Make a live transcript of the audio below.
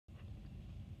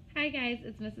Hi guys,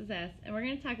 it's Mrs. S, and we're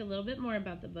going to talk a little bit more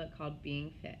about the book called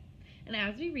Being Fit. And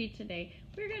as we read today,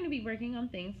 we're going to be working on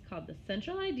things called the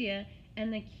central idea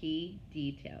and the key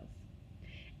details.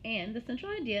 And the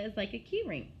central idea is like a key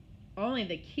ring. Only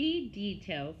the key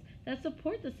details that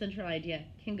support the central idea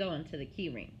can go into the key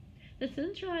ring. The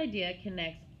central idea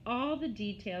connects all the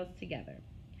details together.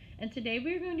 And today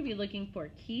we're going to be looking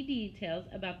for key details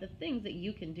about the things that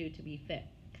you can do to be fit.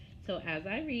 So as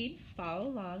I read, follow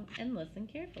along and listen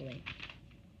carefully.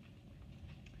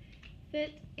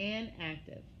 Fit and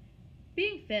active.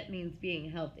 Being fit means being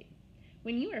healthy.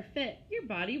 When you are fit, your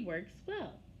body works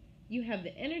well. You have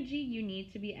the energy you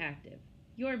need to be active.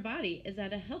 Your body is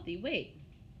at a healthy weight.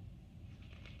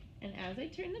 And as I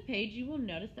turn the page, you will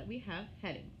notice that we have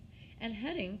headings. And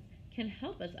headings can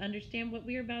help us understand what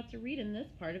we are about to read in this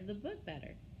part of the book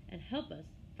better and help us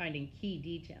finding key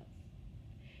details.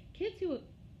 Kids who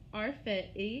are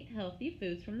fit eat healthy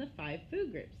foods from the 5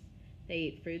 food groups. They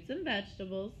eat fruits and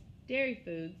vegetables, dairy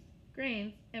foods,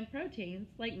 grains, and proteins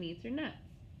like meats or nuts.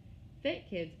 Fit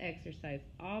kids exercise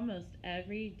almost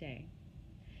every day.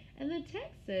 And the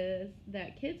text says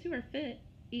that kids who are fit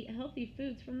eat healthy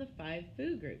foods from the 5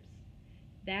 food groups.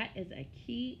 That is a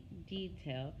key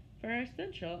detail for our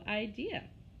central idea.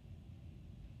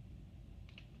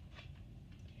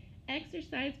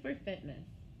 Exercise for fitness.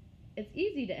 It's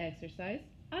easy to exercise.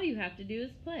 All you have to do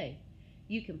is play.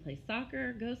 You can play soccer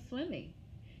or go swimming.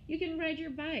 You can ride your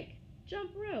bike,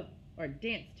 jump rope, or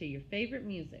dance to your favorite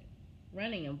music.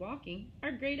 Running and walking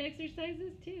are great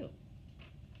exercises too.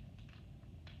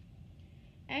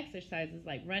 Exercises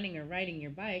like running or riding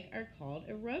your bike are called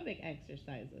aerobic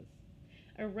exercises.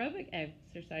 Aerobic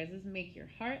exercises make your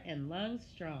heart and lungs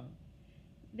strong.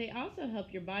 They also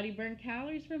help your body burn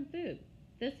calories from food.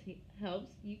 This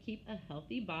helps you keep a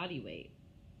healthy body weight.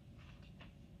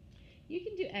 You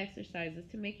can do exercises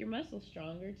to make your muscles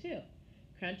stronger too.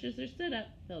 Crunches or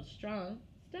sit-ups build strong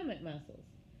stomach muscles.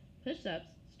 Push-ups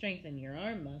strengthen your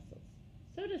arm muscles.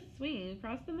 So does swinging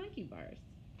across the monkey bars.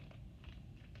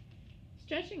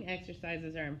 Stretching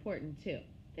exercises are important too.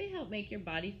 They help make your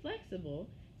body flexible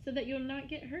so that you'll not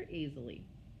get hurt easily.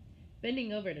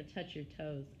 Bending over to touch your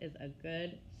toes is a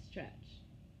good stretch.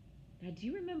 Now, do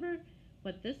you remember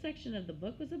what this section of the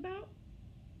book was about?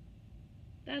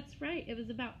 That's right, it was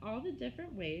about all the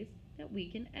different ways that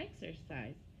we can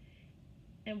exercise.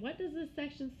 And what does this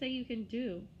section say you can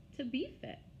do to be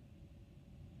fit?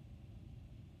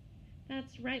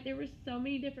 That's right, there were so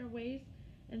many different ways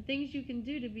and things you can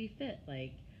do to be fit,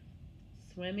 like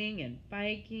swimming and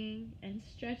biking and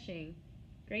stretching.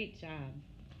 Great job.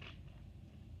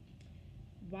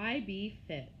 Why be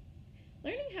fit?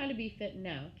 Learning how to be fit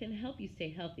now can help you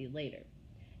stay healthy later.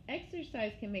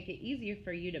 Exercise can make it easier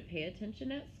for you to pay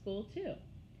attention at school too.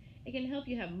 It can help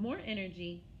you have more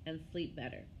energy and sleep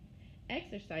better.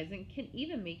 Exercising can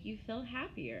even make you feel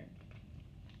happier.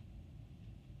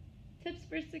 Tips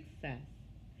for success.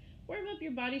 Warm up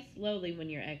your body slowly when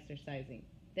you're exercising.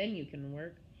 Then you can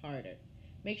work harder.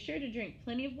 Make sure to drink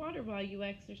plenty of water while you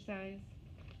exercise.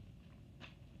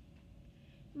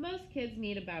 Most kids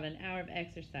need about an hour of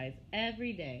exercise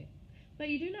every day, but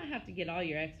you do not have to get all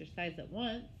your exercise at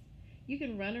once. You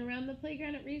can run around the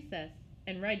playground at recess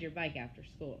and ride your bike after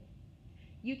school.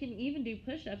 You can even do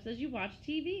push-ups as you watch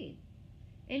TV.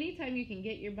 Anytime you can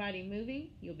get your body moving,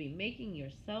 you'll be making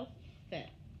yourself fit.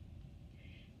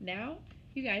 Now,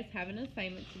 you guys have an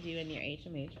assignment to do in your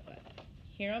HMH book.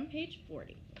 Here on page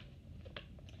 40.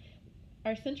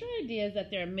 Our central idea is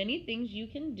that there are many things you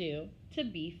can do to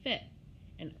be fit.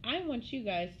 And I want you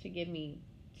guys to give me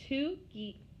 2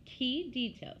 key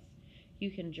details.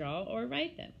 You can draw or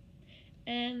write them.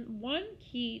 And one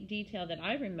key detail that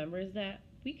I remember is that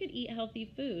we could eat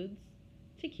healthy foods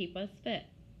to keep us fit.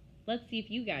 Let's see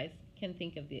if you guys can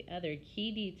think of the other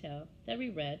key detail that we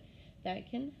read that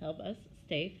can help us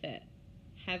stay fit.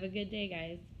 Have a good day,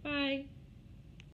 guys. Bye.